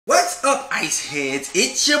Ice Heads?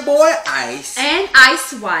 It's your boy Ice. And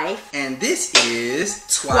Ice Wife. And this is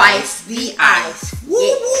Twice the Ice. Woo,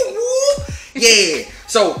 woo, woo. Yeah.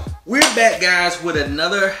 So we're back, guys, with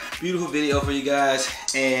another beautiful video for you guys.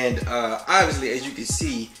 And obviously, as you can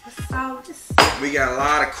see, we got a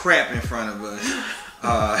lot of crap in front of us.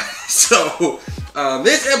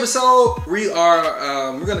 This episode, we're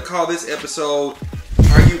gonna call this episode,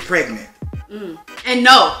 "Are You Pregnant?" And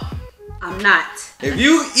no, I'm not. If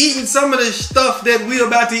you eating some of the stuff that we're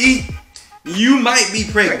about to eat, you might be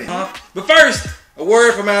pregnant. But first, a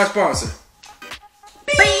word from our sponsor.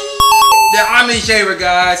 The Omni Shaver,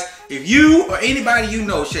 guys. If you or anybody you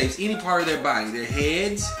know shaves any part of their body, their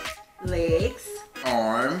heads, legs,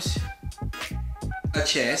 arms, a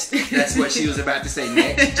chest. That's what she was about to say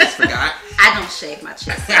next. Just forgot. I don't shave my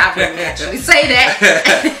chest. I wouldn't actually say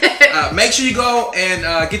that. Make sure you go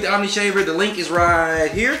and get the Omni Shaver. The link is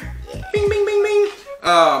right here. Bing, bing, bing, bing.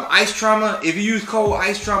 Ice Trauma. If you use code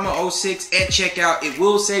IceTrauma06 at checkout, it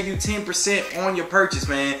will save you 10% on your purchase,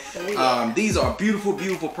 man. Oh, yeah. These are beautiful,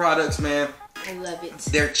 beautiful products, man. I love it.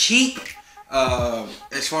 They're cheap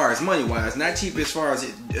as far as money wise, not cheap as far as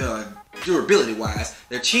durability wise.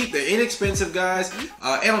 They're cheap, they're inexpensive, guys,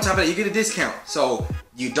 and on top of that, you get a discount, so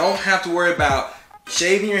you don't have to worry about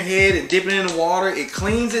shaving your head and dipping it in the water. It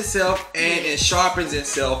cleans itself and it sharpens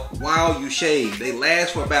itself while you shave. They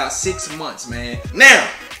last for about 6 months, man. Now,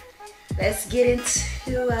 let's get into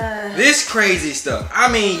this crazy stuff. I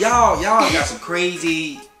mean, y'all got some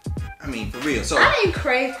crazy, I mean, for real. So I didn't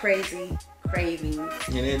crave crazy cravings.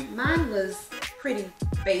 You didn't? Mine was pretty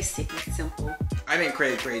basic and simple. I didn't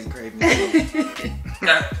crave crazy cravings.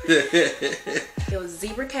 It was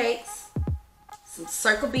zebra cakes, some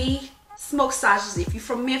Circle B smoke sausages. If you're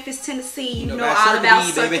from Memphis, Tennessee, you know all about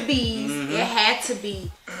Circle B's. It had to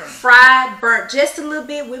be fried, burnt just a little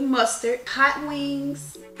bit with mustard. Hot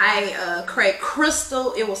wings. I craved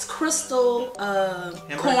Crystal. It was Crystal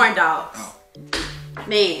corn dogs. Oh.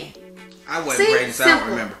 Man. I wasn't craving, so I don't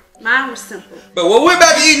remember. Mine was simple. But what we're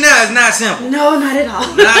about to eat now is not simple. No, not at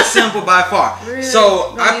all. Not simple by far. Really?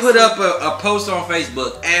 So I put up a post on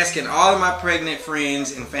Facebook asking all of my pregnant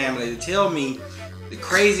friends and family to tell me the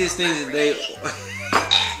craziest things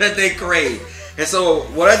that they crave. And so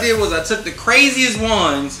what I did was I took the craziest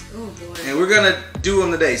ones, and we're gonna do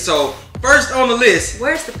them today. So first on the list.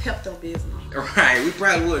 Where's the Pepto-Bismol? Right, we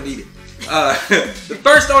probably wouldn't eat it. The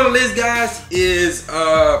first on the list, guys, is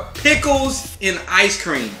pickles in ice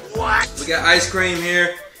cream. What? We got ice cream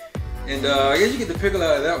here, and I guess you get the pickle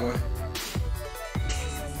out of that one.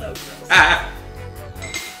 So gross.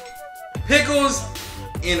 Pickles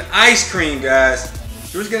in ice cream, guys.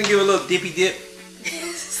 So we're just gonna give it a little dippy dip.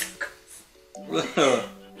 A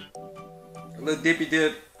little dippy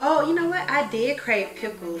dip. Oh, you know what? I did crave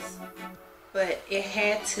pickles, but it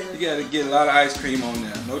had to. You gotta get a lot of ice cream on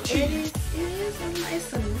there. No cheating. It is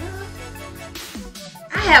nice enough.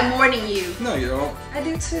 I have more than you. No, you don't. I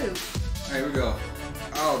do too. Here we go.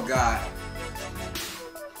 Oh God.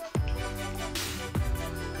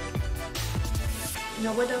 You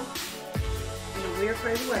know what though? In a weird,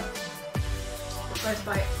 crazy way. The first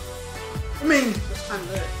bite. I mean, it's kind of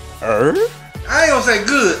good. I ain't gonna say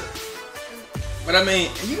good, but I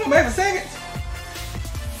mean, you gonna make a second?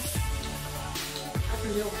 I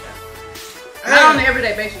can deal with that. Not on an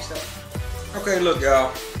everyday basis though. Okay, look,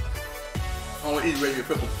 y'all. I'm gonna eat regular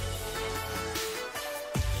pickle.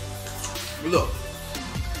 But look.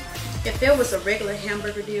 If there was a regular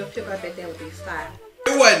hamburger deal pickle, I bet that would be fire.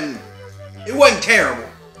 It wasn't terrible.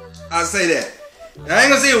 I'll say that. Now, I ain't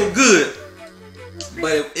gonna say it was good,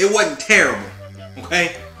 but it wasn't terrible.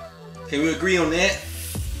 Okay? Can we agree on that?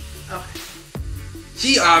 Okay.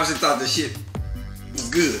 She obviously thought the shit was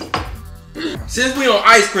good. Since we on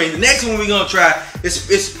ice cream, the next one we're gonna try it's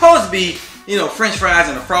supposed to be, you know, French fries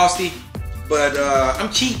and a Frosty, but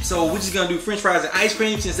I'm cheap, so we're just gonna do French fries and ice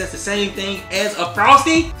cream since that's the same thing as a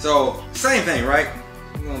Frosty. So same thing, right?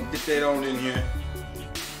 We're gonna dip that on in here.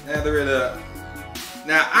 Lather it up.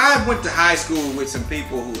 Now I went to high school with some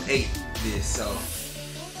people who ate this, so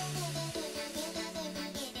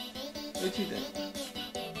what you think?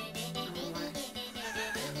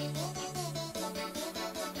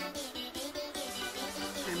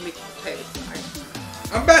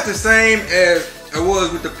 I'm about the same as I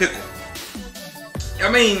was with the pickle. I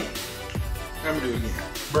mean, let me do it again.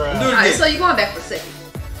 Bruh. Alright, so you're going back for a second.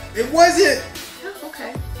 It wasn't. Oh,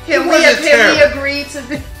 okay. Can we agree to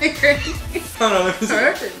be Hold on, let me see.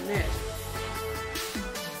 Perfect. This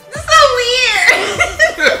is so weird.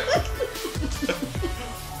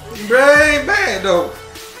 Bruh, ain't bad though.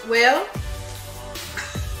 Well,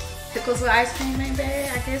 pickles with ice cream ain't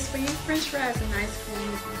bad. I guess for you, French fries and ice cream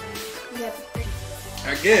is bad. You have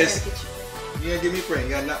I guess. You gotta give me a friend. You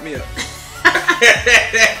gotta knock me up.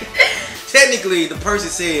 Technically, the person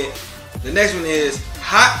said the next one is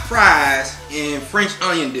hot fries and French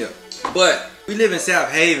onion dip. But we live in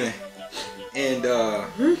South Haven, and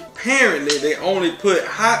apparently they only put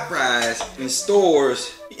hot fries in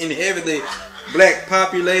stores in heavily black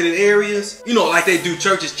populated areas. You know, like they do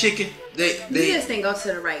Church's Chicken. You just didn't go to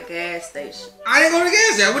the right gas station. I didn't go to the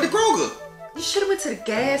gas station. I went to Kroger. You should have went to the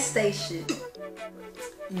gas station.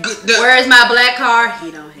 Where's my black car?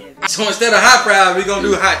 He don't have it. So instead of hot fries, we're gonna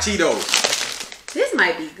do hot Cheetos. This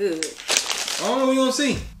might be good. I don't know, we're gonna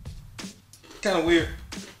see. Kind of weird.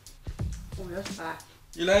 Oh, that's fine.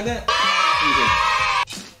 You like that?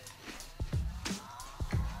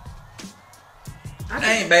 That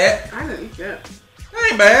ain't bad. I can eat that. That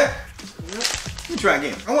ain't bad. Yep. Let me try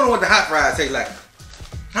again. I wonder what the hot fries taste like.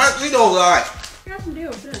 Hot Cheetos are alright. Yeah, I can deal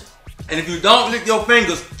with that. And if you don't lick your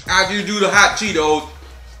fingers after you do the hot Cheetos,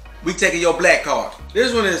 we taking your black card.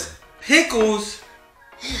 This one is pickles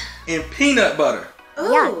and peanut butter.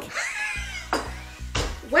 Oh.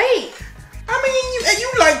 Wait. I mean,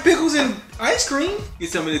 you like pickles and ice cream.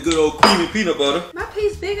 Get some of the good old creamy peanut butter. My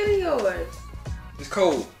piece bigger than yours. It's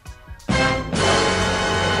cold.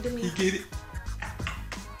 You get it?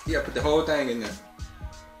 Yeah, put the whole thing in there.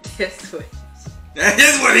 That's what. That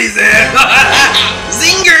is what he said.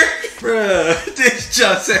 Zinger! Bruh, this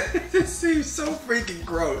just said, this seems so freaking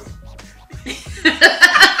gross. It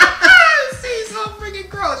seems so freaking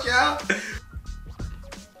gross, y'all.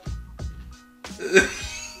 Let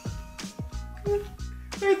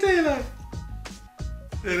me tell you like,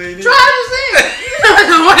 that ain't it. Try to see it.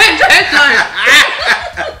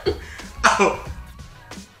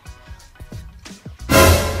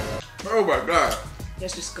 Oh my God.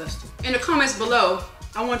 That's disgusting. In the comments below,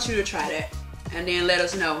 I want you to try that. And then let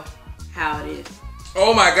us know how it is.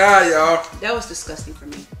 Oh my God, y'all. That was disgusting for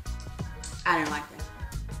me. I didn't like that.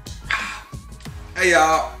 Hey,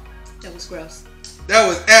 y'all. That was gross. That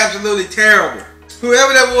was absolutely terrible.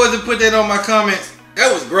 Whoever that was that put that on my comments,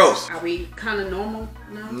 that was gross. Are we kind of normal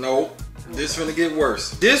now? Nope. Okay. This finna get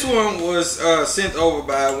worse. This one was sent over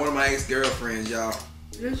by one of my ex-girlfriends, y'all.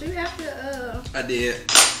 Did you have to, I did.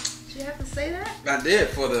 Did you have to say that? I did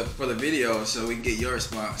for the video so we can get your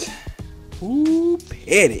response. Ooh,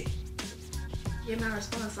 petty. Get my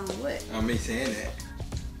response on what? On me saying that.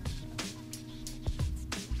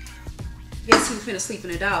 Guess who's finna sleep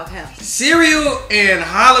in the doghouse? Cereal and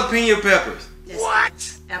jalapeno peppers. That's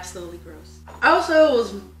what? Absolutely gross. Also, it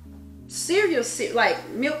was cereal, like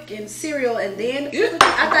milk and cereal, and then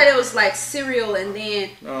I thought it was like cereal and then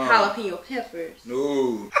jalapeno peppers.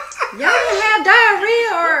 No. Y'all don't have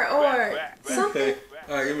diarrhea or something? Okay.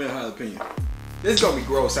 All right, give me a jalapeno. This is gonna be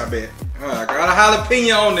gross, I bet. All right, I got a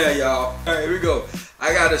jalapeno on there, y'all. All right, here we go.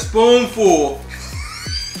 I got a spoonful.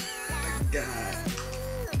 God.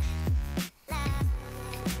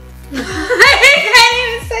 I can't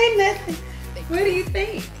even say nothing. What do you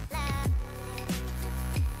think?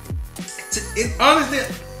 Honestly,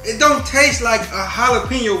 it don't taste like a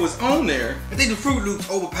jalapeno was on there. I think the Fruit Loops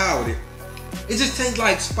overpowered it. It just tastes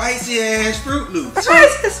like spicy ass Fruit Loops. Why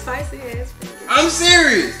is it spicy ass Fruit Loops? I'm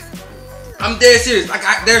serious. I'm dead serious. Like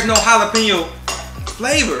there's no jalapeno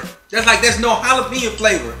flavor. There's no jalapeno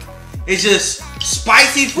flavor. It's just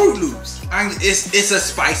spicy Fruit Loops. It's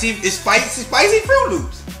spicy Fruit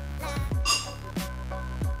Loops.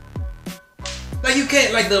 Like you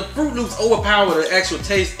can't, like the Fruit Loops overpower the actual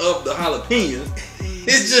taste of the jalapenos.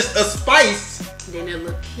 It's just a spice. Then a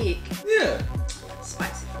little kick. Yeah.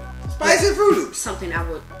 Spicy. Spicy Fruit Loops. Something I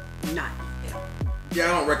would not eat. Yeah, I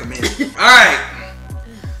don't recommend it. Alright.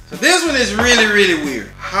 So this one is really, really weird.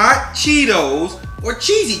 Hot Cheetos or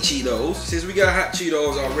cheesy Cheetos. Since we got hot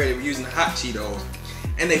Cheetos already, we're using hot Cheetos.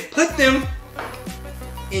 And they put them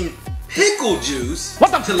in pickle juice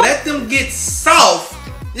to let them get soft.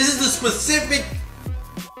 This is the specific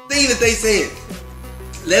thing that they said.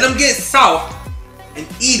 Let them get soft and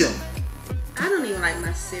eat them. I don't even like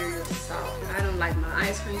my cereal soft. I don't like my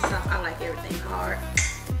ice cream soft. I like everything hard.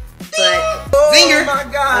 But Zinger! Oh my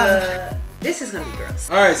God. This is gonna be gross.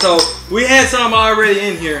 Alright, so we had some already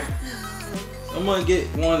in here. I'm gonna get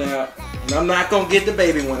one out. And I'm not gonna get the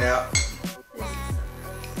baby one out.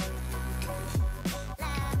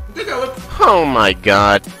 Oh my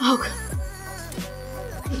God. Oh God.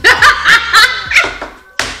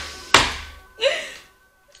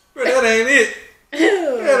 Bro, that ain't it.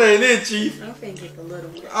 That ain't it, Chief. I'm finna get the little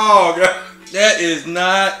one. Oh God, that is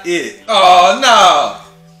not it. Oh no,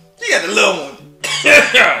 you got the little one.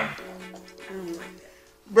 I don't like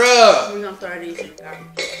that. Bruh, We're gonna throw these in the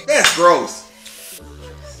garbage. that's gross.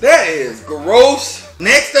 That is gross.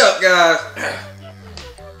 Next up, guys,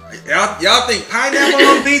 Y'all think pineapple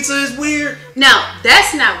on pizza is weird? No,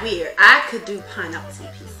 that's not weird. I could do pineapples on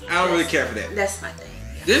pizza. I don't really care for that. That's my thing.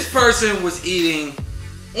 This person was eating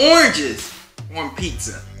oranges on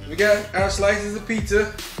pizza. We got our slices of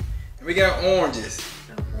pizza, and we got oranges.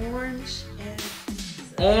 Orange and pizza.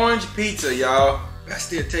 Orange pizza, y'all. I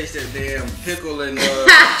still taste that damn pickle and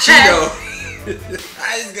Cheeto.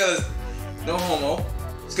 I just gonna, no homo.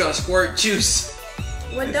 It's gonna squirt juice.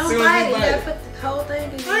 Well, don't bite it. You gotta put the whole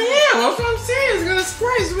thing in your mouth. Yeah, that's what I'm saying. It's gonna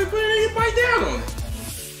spray, so we put it in and bite down on it.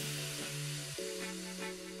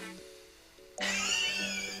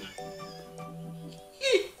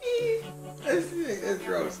 That's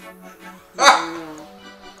gross.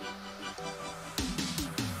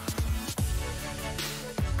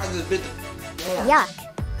 I just bit the orange. Yuck.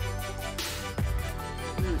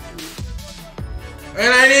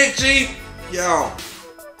 That ain't it, Chief. Yo.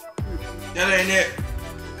 That ain't it.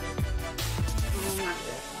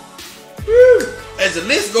 Woo. As the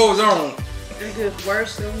list goes on, It gets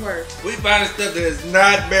worse and worse. we find stuff that is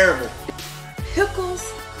not bearable.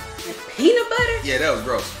 Pickles and peanut butter? Yeah, that was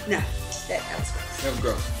gross. No, that was gross. That was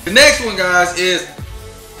gross. The next one, guys, is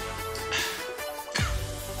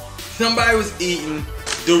somebody was eating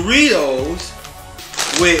Doritos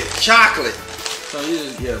with chocolate. So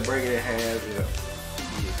you just break it in half.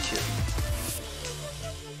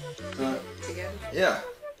 Together? Yeah.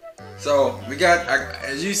 So we got,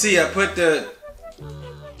 as you see, I put the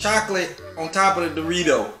chocolate on top of the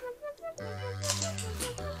Dorito.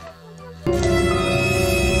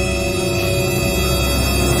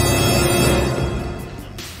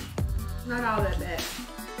 Not all that bad.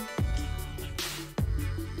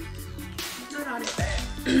 Not all that bad.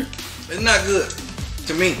 It's not good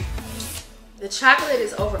to me. The chocolate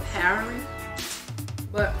is overpowering,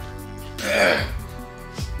 but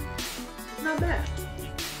not bad.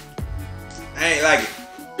 I ain't like it.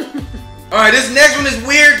 Alright, this next one is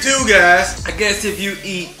weird too, guys. I guess if you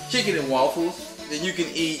eat chicken and waffles, then you can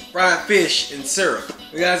eat fried fish and syrup.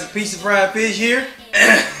 We got a piece of fried fish here.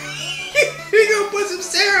 We gonna put some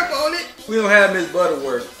syrup on it. We don't have Miss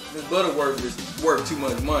Butterworth. Miss Butterworth is worth too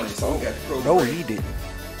much money, so we got to throw. No, he didn't.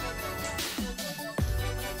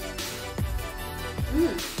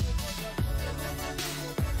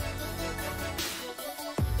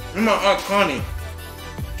 And my Aunt Connie,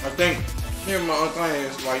 I think here my Aunt Connie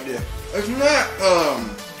is like this. It's not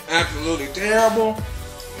absolutely terrible,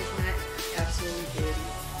 It's not absolutely good.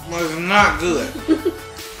 but it's not good.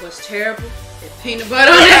 What's terrible is peanut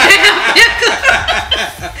butter on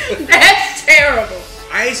that damn pickle. That's terrible.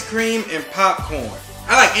 Ice cream and popcorn.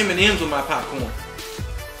 I like M&M's with my popcorn.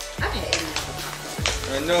 I've had M&M's with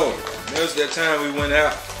popcorn. I know. There was that time we went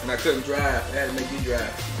out and I couldn't drive. I had to make you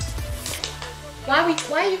drive. Why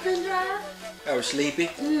you couldn't drive? I was sleepy.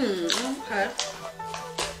 Okay.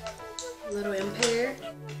 A little impaired.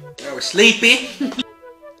 I was sleepy.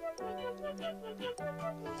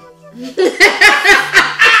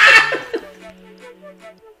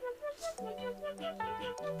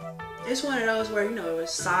 It's one of those where, it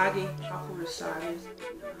was soggy. Popcorn is soggy. I like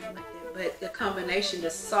that. But the combination, the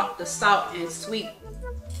salt and sweet.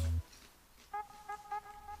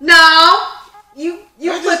 No! You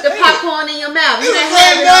put the popcorn in your mouth. You didn't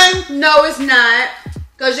have it on. No, it's not.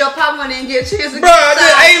 Because your popcorn didn't get a chance to Bruh, I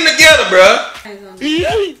just ate them together, bruh.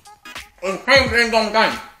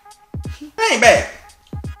 That ain't bad.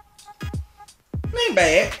 It ain't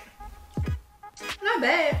bad. Not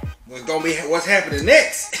bad. What's happening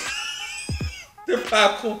next? The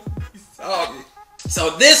popcorn is soggy.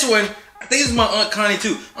 So this one, I think this is my Aunt Connie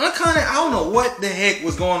too. Aunt Connie, I don't know what the heck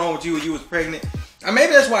was going on with you when you was pregnant.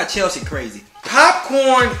 Maybe that's why Chelsea crazy.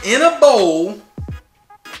 Popcorn in a bowl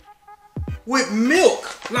with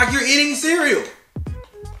milk, like you're eating cereal.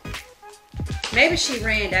 Maybe she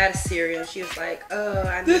ran out of cereal. She was like,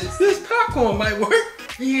 I need This popcorn might work.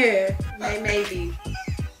 Yeah, maybe.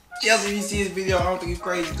 Chelsea, if you see this video, I don't think you're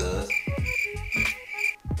crazy, cuz.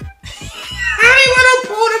 I ain't want to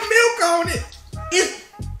pour the milk on it. It's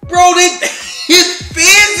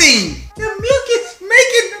fizzing. The milk is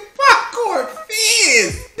making the popcorn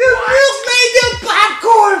fizz. The milk made the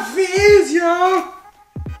popcorn fizz, y'all.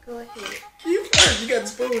 Go ahead. You first, you got the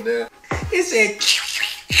spoon there. It said.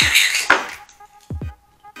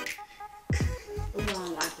 I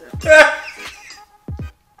don't like that.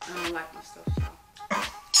 I don't like my stuff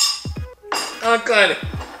soft. Uncut.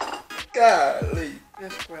 Golly.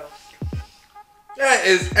 That's gross. That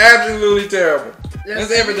is absolutely terrible.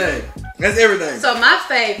 That's everything. That's everything. So my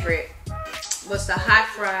favorite was the hot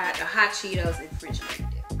Cheetos and French onion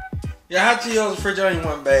dip. Yeah, hot Cheetos and French onion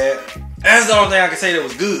wasn't bad. That's the only thing I can say that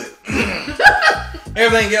was good.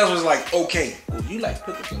 Everything else was like okay. Ooh, You like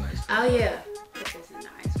pickles and ice cream. Oh yeah, pickles and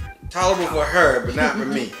ice cream. Tolerable for her, but not for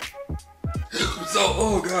me. So,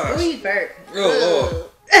 oh gosh. Ooh, you burp. Oh Lord.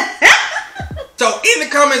 So in the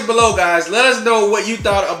comments below, guys, let us know what you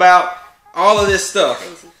thought about all of this stuff.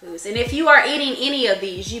 Crazy foods. And if you are eating any of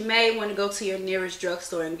these, you may want to go to your nearest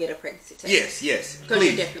drugstore and get a pregnancy test. Yes. Because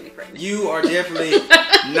you're definitely pregnant. You are definitely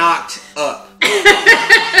knocked up.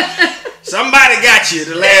 Somebody got you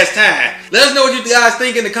the last time. Let us know what you guys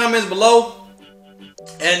think in the comments below.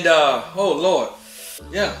 And oh Lord,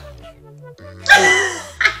 yeah.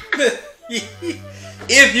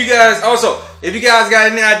 If you guys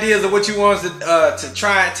got any ideas of what you want us to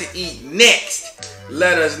try to eat next,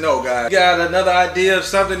 let us know, guys. You got another idea of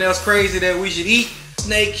something else crazy that we should eat?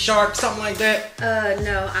 Snake, shark, something like that?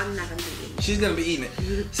 No, I'm not gonna be eating it. She's gonna be eating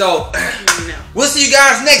it. So No. we'll see you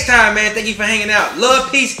guys next time, man. Thank you for hanging out.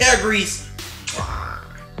 Love, peace, hair grease.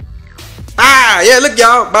 Yeah, look,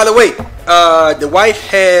 y'all. By the way, the wife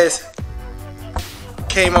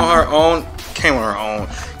came on her own.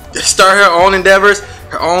 Start her own endeavors,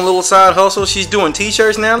 her own little side hustle. She's doing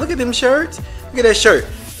t-shirts now. Look at them shirts. Look at that shirt.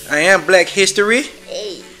 I am Black History.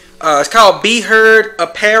 Hey. It's called Be Heard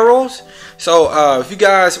Apparels. So if you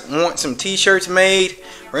guys want some t-shirts made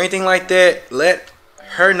or anything like that, let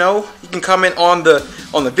her know. You can comment on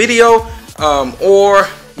the video, or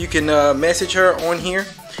you can message her on here,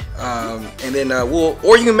 and then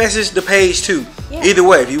or you can message the page too. Yeah. Either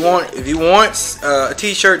way, if you want a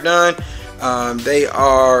t-shirt done. They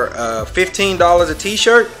are $15 a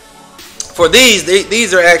t-shirt. For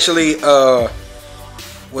these are actually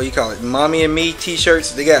what do you call it? Mommy and me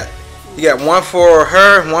t-shirts. You got one for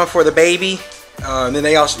her, one for the baby. And then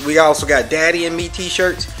we also got Daddy and Me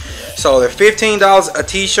t-shirts. So they're $15 a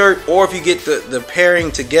t-shirt, or if you get the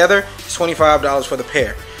pairing together, it's $25 for the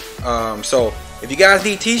pair. So if you guys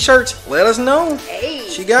need t-shirts, let us know. Hey.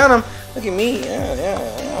 She got them. Look at me. Yeah.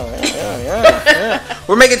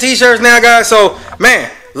 We're making t-shirts now, guys. So, man,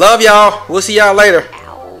 love y'all. We'll see y'all later.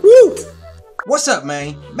 Woo. What's up,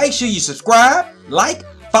 man? Make sure you subscribe, like,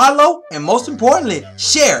 follow, and most importantly,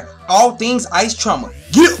 share all things Ice Trauma.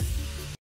 Get